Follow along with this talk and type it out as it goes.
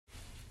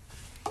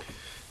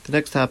The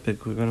next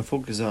topic we're going to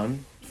focus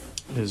on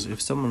is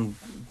if someone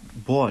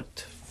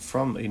bought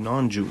from a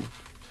non-Jew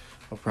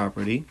a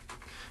property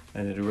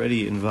and it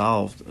already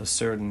involved a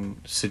certain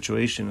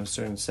situation, a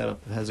certain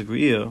setup that has a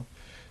griya,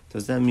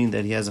 does that mean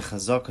that he has a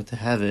chazakah to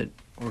have it?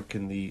 Or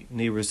can the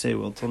neighbors say,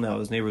 well, till now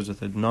his neighbor's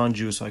with a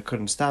non-Jew, so I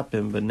couldn't stop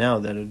him, but now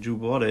that a Jew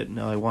bought it,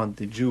 now I want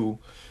the Jew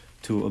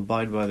to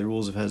abide by the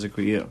rules of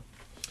Hezekriya.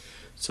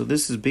 So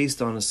this is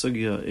based on a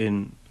sugya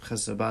in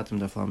Chesabatim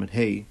Daf Lamed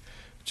Hey,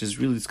 which is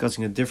really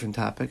discussing a different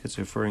topic. It's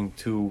referring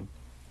to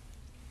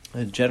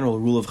a general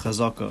rule of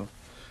chazakah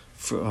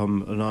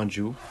from a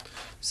non-Jew.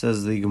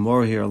 Says the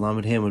Gemara here,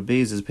 Lamed Hey Amud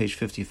Beis, is page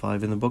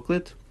 55 in the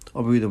booklet.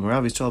 A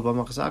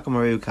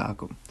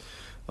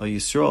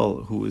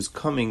Yisrael who is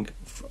coming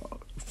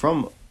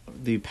from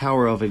the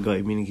power of a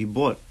guy, meaning he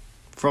bought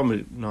from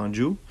a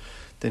non-Jew,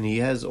 then he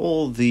has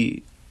all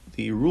the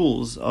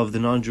rules of the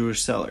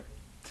non-Jewish seller.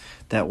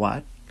 That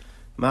what?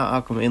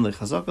 Just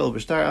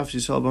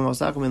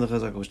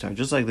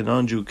like the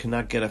non-Jew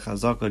cannot get a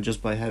chazakah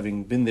just by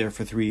having been there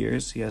for 3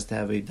 years, he has to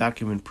have a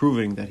document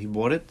proving that he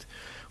bought it,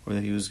 or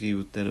that it was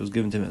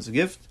given to him as a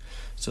gift.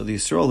 So the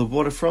Yisrael who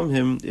bought it from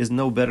him is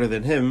no better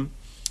than him,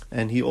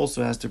 and he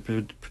also has to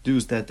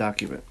produce that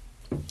document.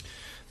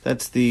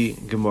 That's the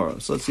Gemara.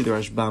 So let's see the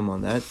Rashbam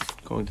on that,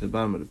 going to the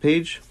bottom of the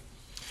page.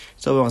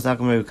 If you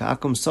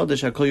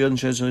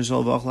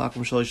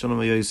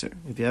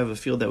have a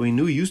field that we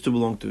knew used to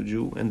belong to a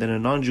Jew, and then a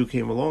non-Jew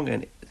came along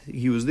and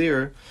he was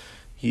there,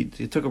 he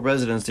took up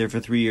residence there for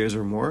 3 years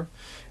or more,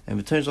 and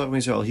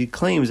he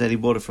claims that he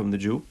bought it from the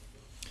Jew.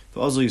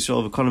 Now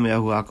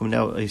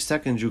a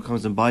second Jew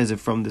comes and buys it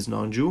from this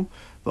non-Jew,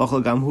 and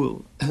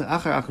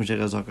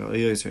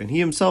he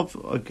himself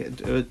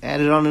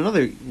added on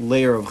another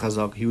layer of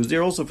chazakah. He was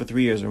there also for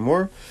 3 years or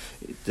more.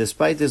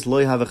 Despite this, the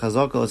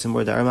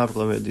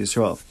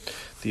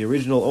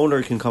original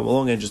owner can come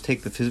along and just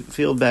take the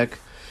field back,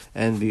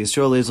 and the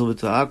Yisrael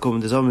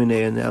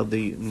and now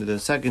the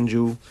second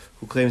Jew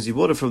who claims he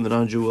bought it from the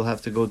non-Jew will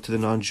have to go to the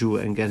non-Jew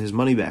and get his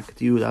money back.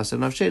 You should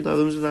not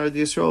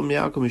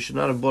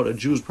have bought a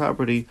Jew's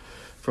property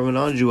from a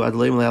non-Jew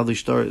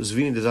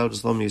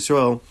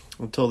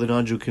until the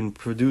non-Jew can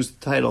produce the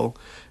title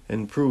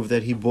and prove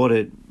that he bought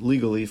it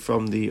legally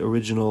from the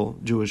original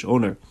Jewish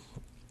owner.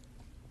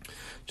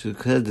 A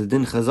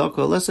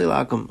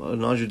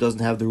non-Jew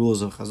doesn't have the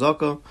rules of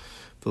chazakah,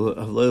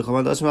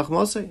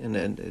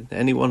 and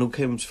anyone who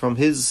comes from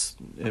his,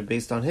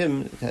 based on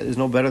him, is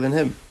no better than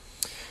him.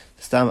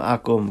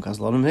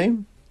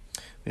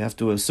 We have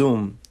to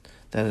assume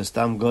that a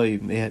stam guy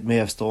may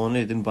have stolen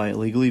it, didn't buy it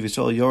legally.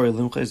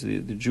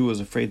 The Jew is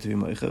afraid to be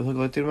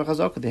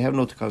meichel. They have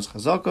no tikkun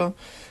chazakah,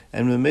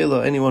 and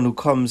memela, anyone who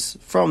comes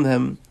from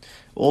them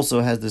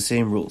also has the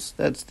same rules.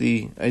 That's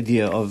the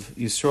idea of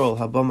Yisrael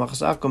haba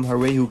machzakum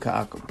harehu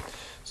ka'akum.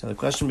 So the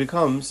question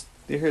becomes: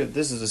 here,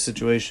 this is a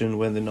situation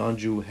when the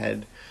non-Jew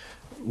had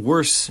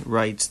worse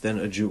rights than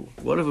a Jew.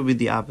 What if it would be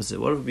the opposite?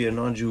 What if it would be a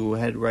non-Jew who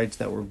had rights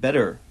that were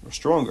better or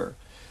stronger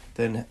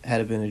than had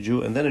it been a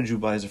Jew, and then a Jew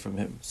buys it from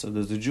him? So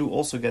does the Jew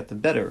also get the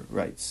better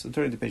rights? So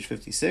turning to page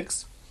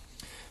 56,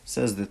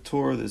 says the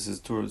Torah, this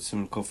is Torah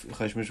Sim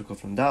Chash Mishra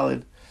Kofram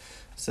Dalid,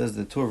 says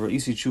the Torah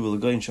Isi Tshuva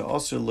L'Gayin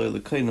Sha'aser Lo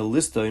L'Kayin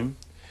Listaim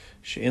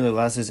She'en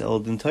L'Lases El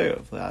Din Torah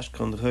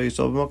V'Ashkan L'Chay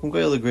Yisrael B'Makom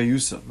Goy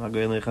L'Greyusa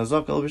Ma'Goyin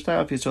L'Chazaka El B'Shtar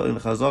Af Yisrael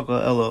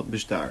L'Chazaka El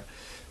B'Shtar.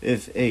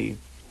 If a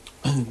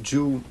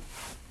Jew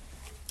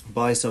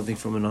buys something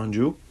from a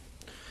non-Jew,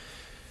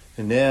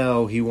 and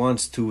now he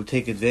wants to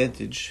take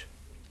advantage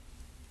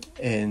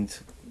and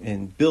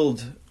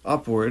build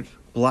upward,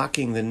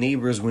 blocking the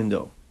neighbor's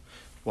window.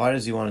 Why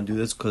does he want to do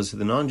this? Because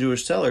the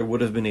non-Jewish seller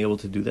would have been able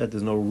to do that.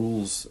 There's no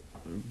rules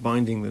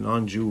binding the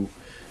non-Jew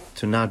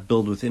to not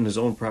build within his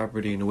own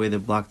property in a way that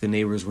blocked the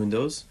neighbor's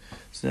windows.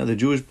 So now the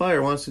Jewish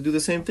buyer wants to do the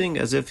same thing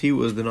as if he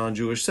was the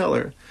non-Jewish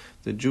seller.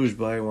 The Jewish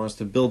buyer wants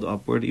to build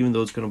upward, even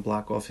though it's going to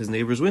block off his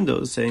neighbor's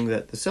windows, saying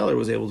that the seller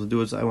was able to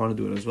do it, so I want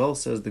to do it as well.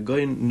 Says the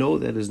Goyin, no,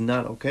 that is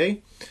not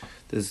okay.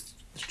 This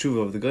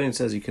tshuva of the Goyin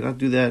says you cannot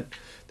do that.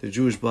 The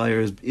Jewish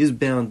buyer is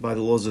bound by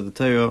the laws of the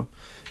Torah,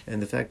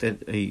 and the fact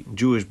that a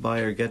Jewish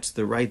buyer gets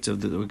the rights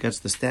gets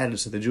the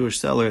status of the Jewish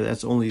seller,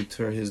 that's only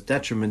to his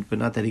detriment, but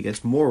not that he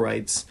gets more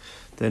rights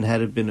than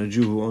had it been a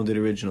Jew who owned it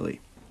originally.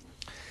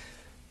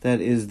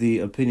 That is the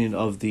opinion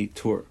of the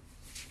Torah.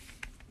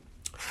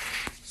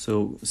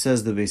 So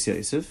says the Beis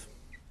Yosef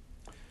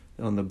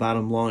on the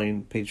bottom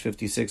line, page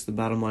 56, the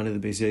bottom line of the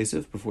Beis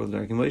Yosef before the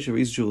Dark Moshe. The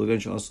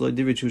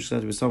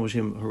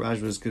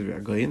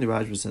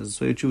Rajva says,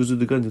 "So you choose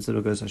the gun instead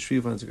of guys. Ashri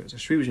finds the guys.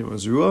 Ashri b'shem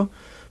Azrua.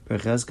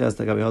 Percheskas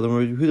the Gabi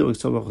Hadam Yehuda was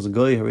talking about the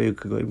guy. Harei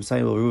Kagoy.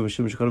 Messiah will remove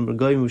Hashem Shekalim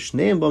Bergoy.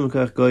 Mushneim Bam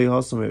Kach Goy.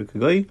 Hasam Harei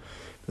Kagoy.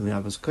 Then the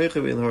Abbas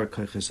Koichev in the heart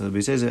Koichev. So the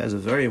Beis Yosef has a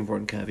very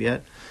important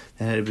caveat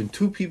that had it been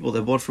two people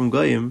that bought from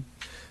Goyim,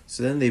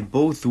 so then they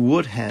both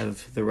would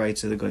have the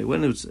rights of the guy.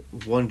 When it's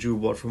one Jew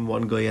bought from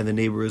one guy and the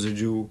neighbor is a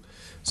Jew,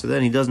 so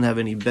then he doesn't have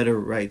any better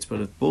rights.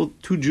 But if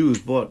two Jews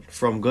bought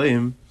from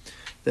Goyim,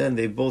 then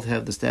they both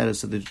have the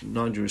status of the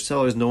non-Jewish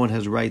sellers. No one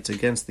has rights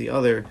against the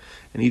other,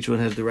 and each one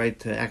has the right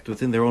to act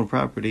within their own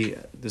property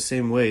the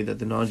same way that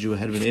the non-Jew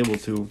had been able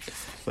to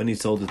when he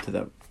sold it to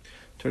them.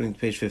 Turning to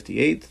page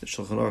 58, the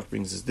Shulchan Aruch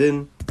brings this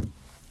din.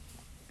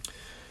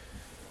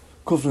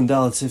 Kufran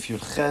Dalet Sif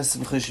Yud Ches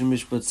and Choshen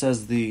Mishpat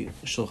says the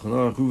Shulchan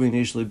Aruch, Ruvain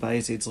Yeshli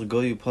Bayis Eitzel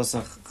Goy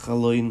Pasach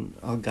Chaloin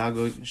Al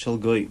Gago Shel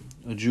Goy.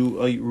 A Jew,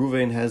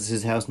 Ruvain has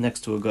his house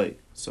next to a Goy,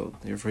 so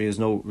therefore he has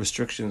no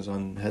restrictions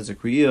on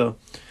Hezek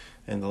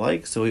and the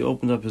like. So he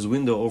opened up his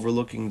window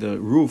overlooking the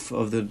roof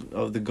of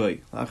the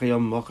Goy.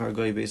 Achayam Machar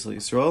Goy basically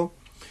Yisrael.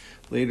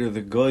 Later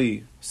the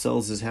Goy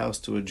sells his house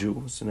to a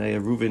Jew. So now you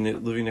have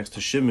Ruvain living next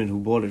to Shimon who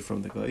bought it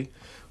from the Goy.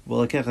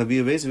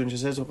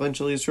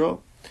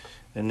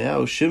 And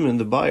now Shimon,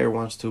 the buyer,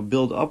 wants to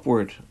build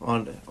upward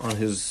on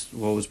his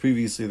what was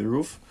previously the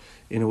roof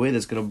in a way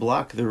that's going to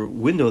block the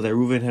window that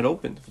Reuven had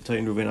opened.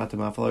 Reuven,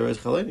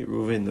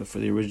 for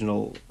the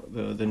original,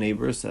 the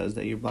neighbor says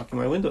that you're blocking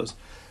my windows.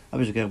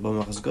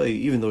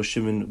 Even though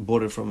Shimon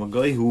bought it from a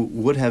guy who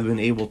would have been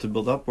able to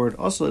build upward,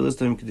 also in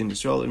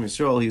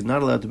Yisrael, he's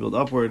not allowed to build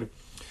upward,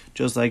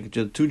 just like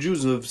two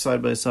Jews live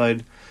side by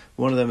side.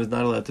 One of them is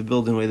not allowed to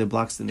build in a way that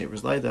blocks the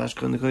neighbor's light.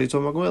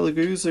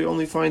 You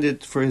only find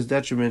it for his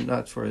detriment,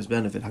 not for his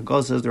benefit.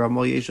 Hagal says the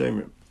Ramal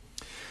Yeshayim.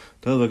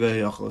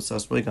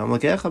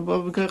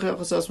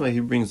 He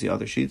brings the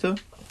other shita,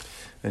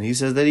 and he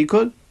says that he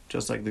could.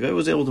 Just like the guy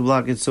was able to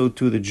block it, so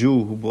too the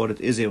Jew who bought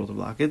it is able to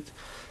block it.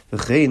 The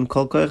Rambam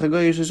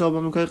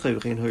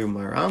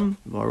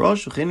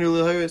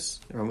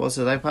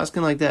says, I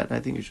paskin like that. I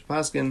think you should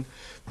paskin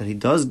that he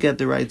does get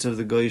the rights of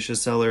the goyish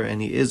seller,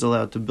 and he is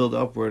allowed to build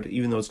upward,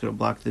 even though it's going to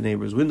block the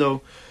neighbor's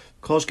window.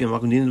 Kolshkin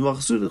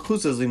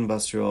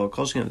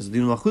is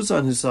din machusa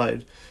on his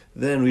side,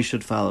 then we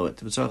should follow it.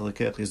 That's separate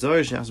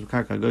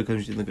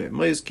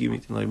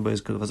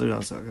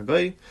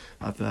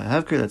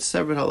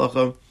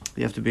halacha.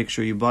 You have to make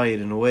sure you buy it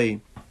in a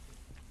way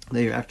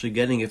that you're actually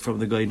getting it from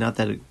the guy, not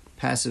that it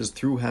passes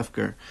through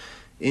hefker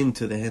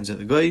into the hands of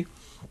the guy.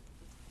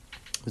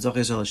 Fine.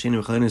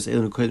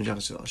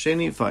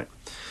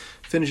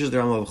 Finishes the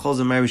Rambam.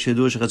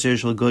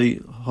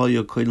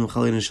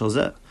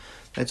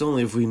 That's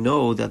only if we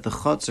know that the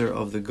chutzner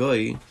of the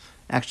guy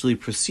actually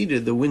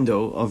preceded the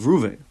window of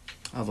Reuven.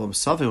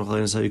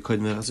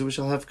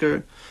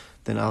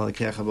 Then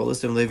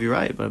Levi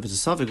right. But if it's a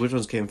suffix, which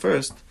ones came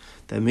first?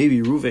 Then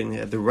maybe Reuven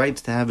had the right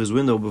to have his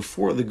window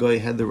before the guy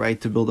had the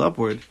right to build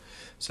upward.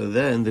 So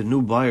then the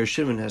new buyer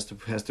Shimon has to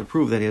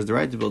prove that he has the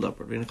right to build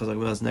upward. Finally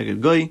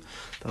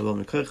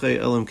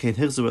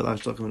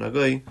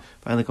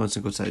comes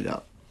to good side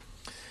out.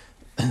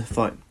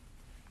 Fine.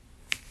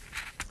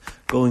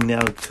 Going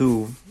now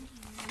to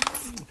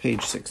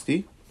page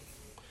 60,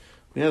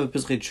 we have a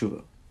Pischei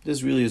Tshuva.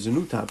 This really is a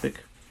new topic.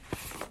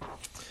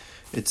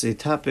 It's a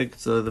topic,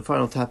 the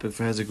final topic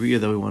for Hezekriya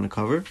that we want to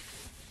cover,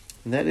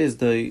 and that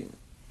is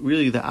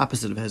really the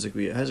opposite of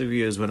Hezekriya.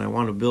 Hezekriya is when I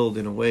want to build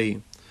in a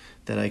way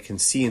that I can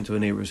see into a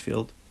neighbor's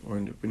field, or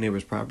a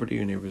neighbor's property,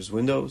 or neighbor's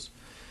windows.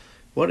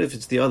 What if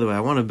it's the other way?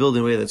 I want to build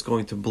in a way that's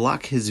going to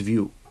block his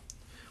view,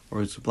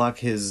 or to block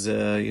his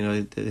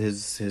extra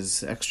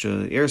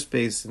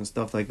airspace and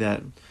stuff like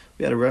that.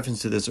 We had a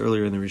reference to this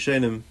earlier in the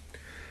Rishonim,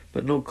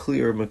 but no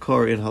clear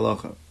makar in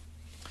halacha.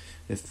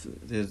 If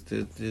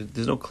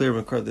there's no clear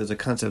makar, there's a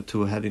concept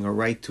to having a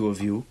right to a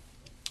view,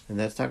 and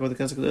that's talking about the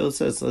concept that it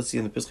says. So let's see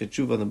in the Pischei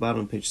Tshuva on the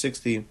bottom, page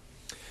 60.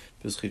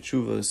 Pischei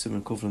Tshuva,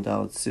 Simon Kufran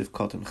Dalet Sif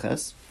Kotem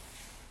Ches.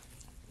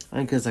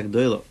 Ein Kesak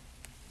Doilo.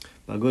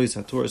 Bagoyis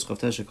Hatoris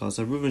Chavtesha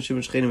Kasa. Reuven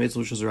Shimon Shchenim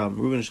Eitzel Shazarabim.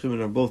 Reuven and Shimon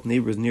are both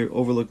neighbors near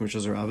overlooking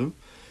Shazarabim.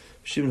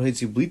 Shimon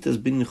Haitzi Blitas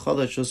Bin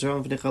Chadash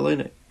Shazarabim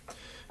V'nechalene.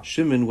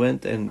 Shimon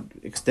went and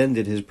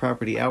extended his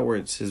property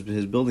outwards, his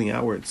building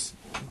outwards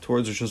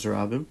towards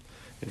Shazarabim,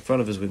 in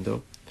front of his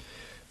window.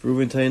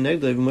 Reuven Tayin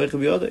Negdav Moicha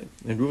B'Yodei.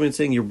 And Reuven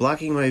saying, "You're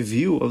blocking my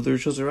view of the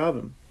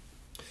Shazarabim."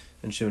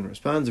 And Shimon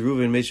responds,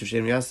 Reuven Meishav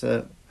Shem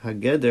Yasa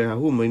Hageder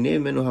Hahu Meinei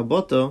Menu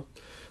Haboto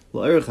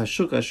La'erech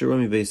Hashuk Asher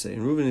Rami Beisei.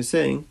 And Reuven is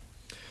saying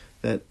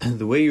that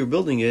the way you're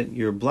building it,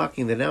 you're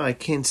blocking that now I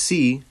can't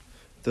see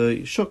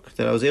the shuk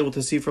that I was able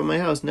to see from my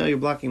house. Now you're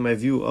blocking my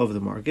view of the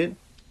market.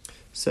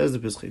 Says the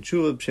Pischei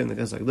Tshuva, B'Shem the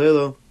Kesak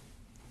Doilo,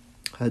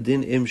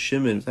 Hadin Im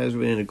Shimon.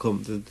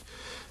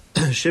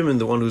 Shimon,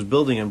 the one who's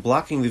building and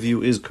blocking the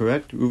view, is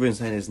correct. Reuven's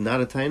saying is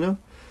not a taina.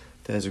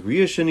 That has a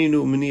griya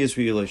shaninu, meniyas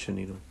riya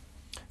shaninu.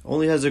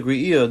 Only Hezek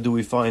Re'iyah do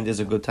we find is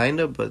a good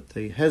taina, but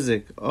the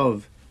Hezek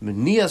of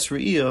Meniyas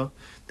Re'iyah,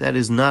 that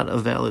is not a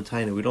valid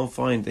taina. We don't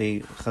find a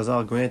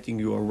Chazal granting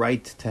you a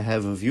right to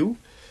have a view,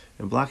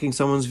 and blocking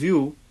someone's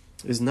view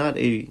is not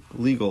a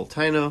legal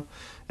taina,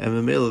 and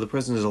Mamela, the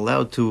person is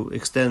allowed to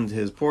extend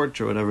his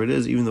porch or whatever it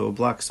is, even though it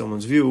blocks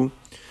someone's view.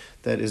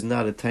 That is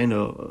not a taina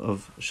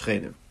of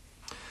Shchenim.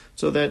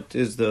 So that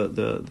is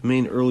the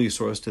main early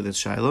source to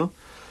this Shaila,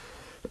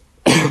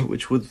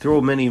 which would throw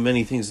many,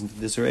 many things into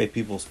disarray.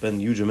 People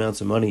spend huge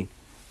amounts of money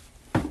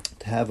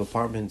to have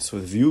apartments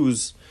with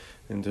views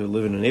and to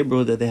live in a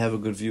neighborhood that they have a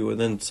good view, and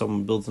then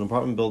someone builds an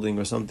apartment building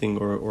or something,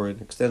 or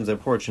it extends their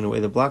porch in a way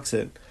that blocks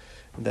it.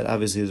 And that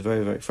obviously is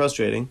very, very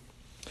frustrating.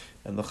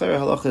 And the Chayra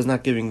Halacha is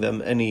not giving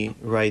them any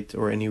right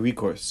or any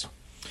recourse.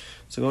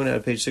 So going down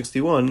to page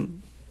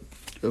 61,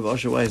 Rav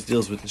Asher Weiss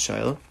deals with the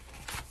Shaila.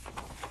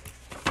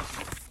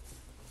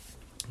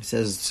 He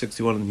says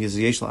 61, he says,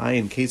 Yesh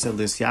la'ayin ketzad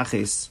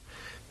l'syaches,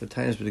 the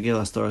times b'negel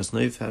astaras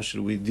neif, how should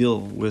we deal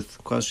with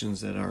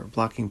questions that are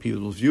blocking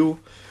people's view?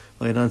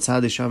 People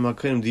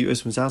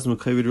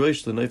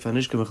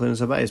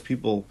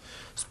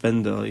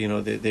spend,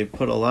 they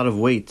put a lot of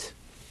weight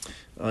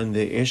on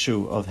the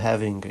issue of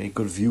having a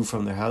good view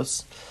from their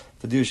house.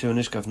 An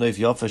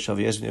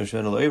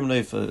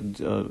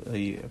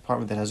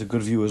apartment that has a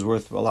good view is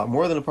worth a lot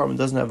more than an apartment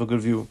that doesn't have a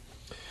good view.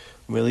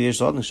 If you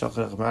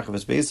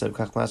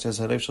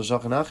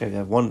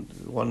have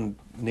one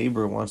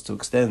neighbor wants to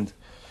extend,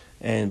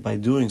 and by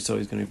doing so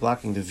he's going to be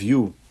blocking the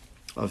view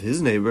of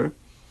his neighbor,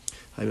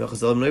 can you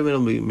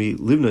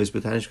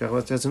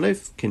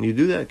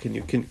do that?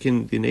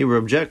 Can the neighbor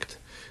object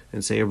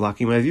and say you're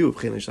blocking my view?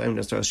 What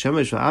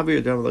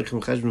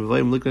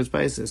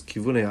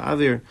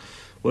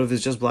if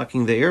it's just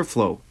blocking the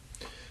airflow?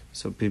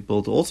 So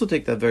people also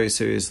take that very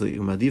seriously.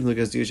 You have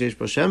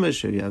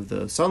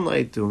the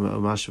sunlight, and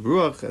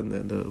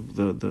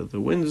the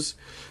winds.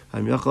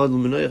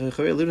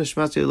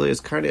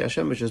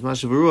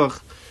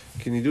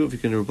 Can you do if you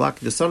can block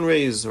the sun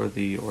rays or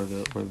the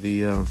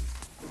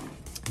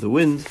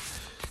wind?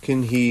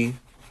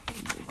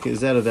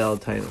 Is that a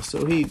valid taina? So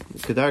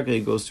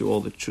Kedarka goes through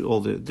all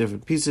the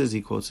different pieces.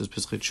 He quotes his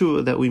Pesach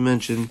Shua that we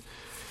mentioned.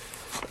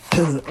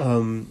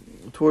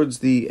 Towards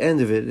the end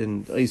of it,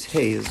 and Eis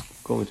Hay is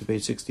going to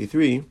page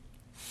 63.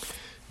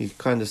 He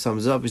kind of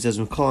sums up. He says,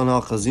 "Mekol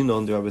anal chazino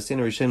and the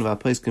Rabbeinu Rishon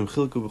va'Paiskim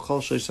chilku b'chol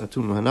sheish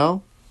atum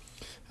hanal,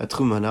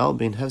 atchum hanal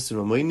bein hefsin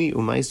ramoini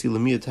u'maisi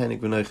lemia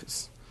tainik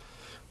v'neiches.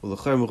 So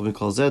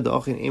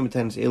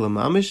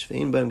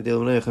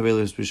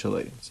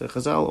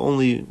Chazal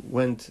only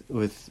went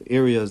with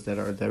areas that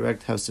are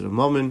direct house to the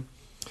moment,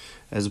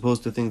 as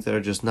opposed to things that are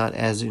just not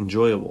as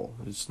enjoyable.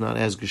 It's not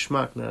as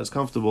geschmack, not as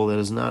comfortable. That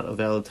is not a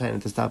valid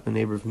taina to stop a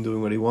neighbor from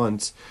doing what he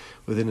wants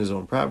within his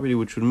own property,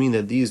 which would mean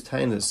that these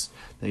tainas,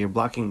 that you're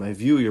blocking my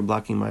view, you're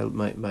blocking my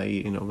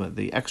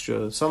the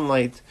extra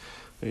sunlight,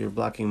 or you're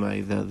blocking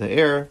the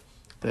air,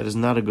 that is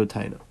not a good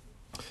taina.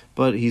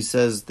 But he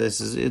says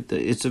this is it.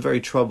 It's a very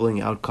troubling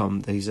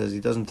outcome. That he says he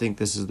doesn't think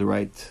this is the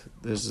right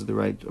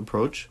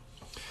approach.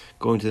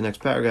 Going to the next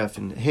paragraph,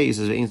 and hey, he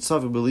says it's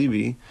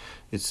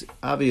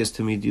obvious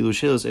to me.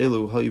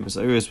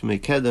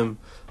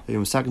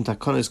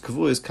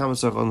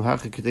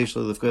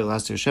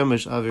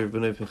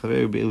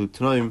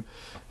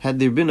 Had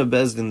there been a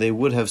bezdin, they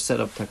would have set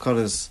up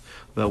takanas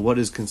about what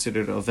is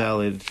considered a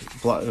valid,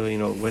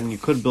 when you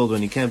could build,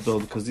 when you can't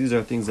build, because these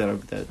are things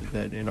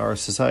that in our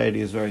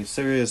society is very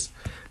serious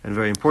and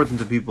very important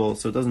to people.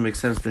 So it doesn't make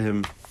sense to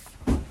him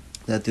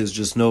that there's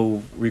just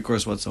no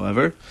recourse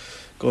whatsoever.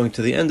 Going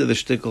to the end of the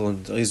shtickle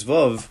in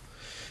Eisvav,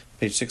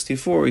 page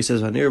 64, he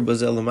says, "Hanir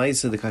bazel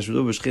lemaisa the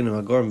kashvelu b'shchinim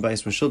hagor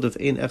b'bayis meshultev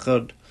ein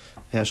echad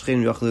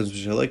hashchinim yachalin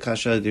b'shalei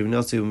kasha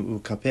divinasi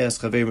u'kapeas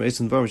chaverim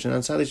eisen dvar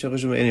m'shanan sali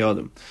shachashim any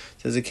adam."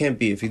 Says it can't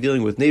be if you're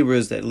dealing with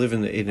neighbors that live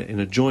in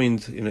a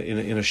joined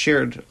in a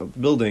shared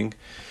building,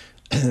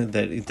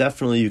 that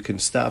definitely you can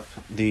stop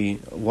the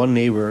one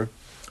neighbor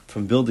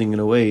from building in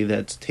a way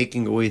that's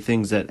taking away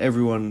things that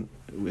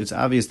it's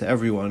obvious to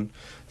everyone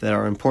that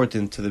are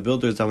important to the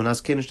builders.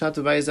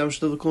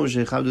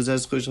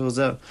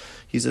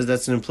 He says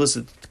that's an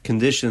implicit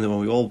condition that when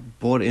we all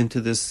bought into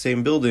this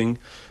same building,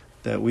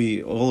 that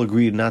we all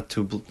agreed not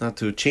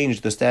to change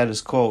the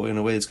status quo in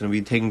a way that's going to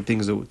be taking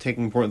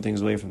important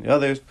things away from the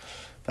others.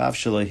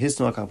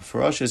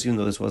 Even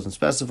though this wasn't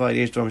specified,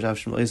 as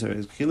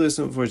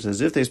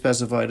if they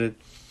specified it,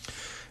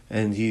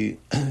 and he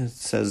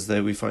says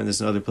that we find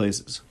this in other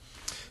places.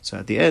 So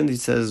at the end, he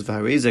says, "This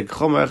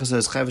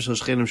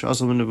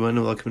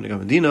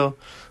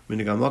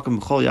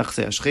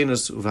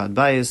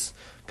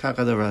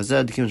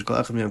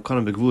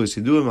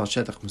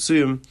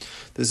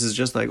is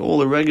just like all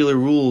the regular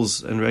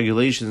rules and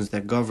regulations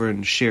that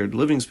govern shared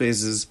living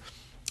spaces,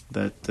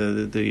 that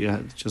they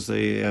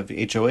have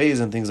HOAs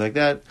and things like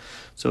that.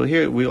 So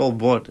here we all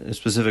bought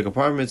specific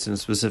apartments in a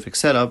specific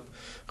setup.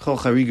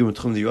 Any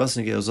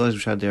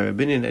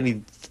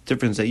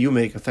difference that you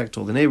make affect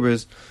all the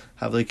neighbors.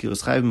 Many people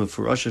spend a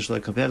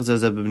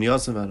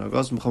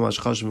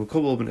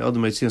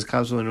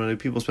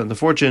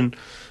fortune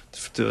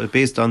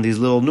based on these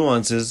little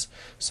nuances,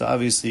 so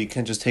obviously you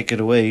can't just take it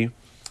away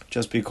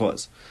just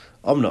because.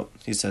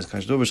 He says,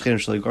 but if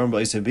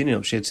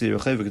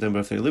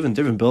they live in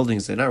different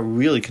buildings, they're not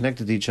really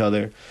connected to each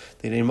other.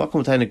 They need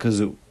makom taina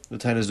kazu. The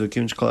Tainas do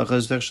kimch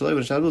kolachas v'echshalei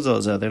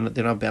v'shadul.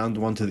 They're not bound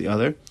one to the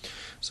other.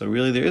 So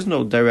really, there is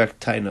no direct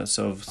taina.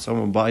 So if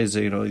someone buys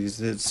it,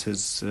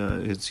 his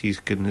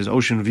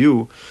ocean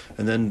view,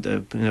 and then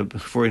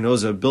before he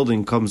knows, a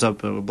building comes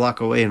up a block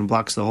away and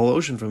blocks the whole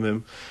ocean from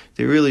him.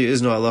 There really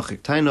is no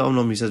halachic taina.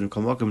 Omnom, he says,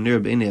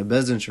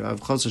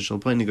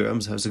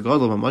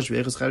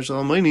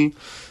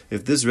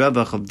 if this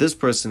rebach of this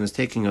person is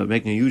making a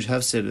huge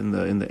hefsid in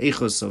the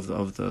echos of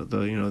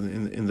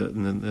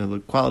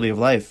the quality of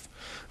life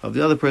of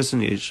the other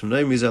person, you should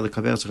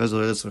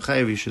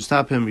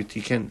stop him. You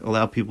can't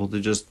allow people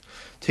to just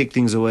take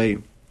things away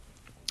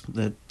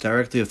that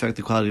directly affect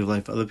the quality of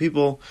life of other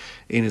people.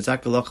 You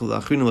can't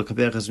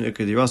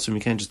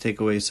just take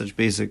away such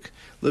basic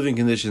living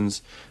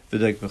conditions.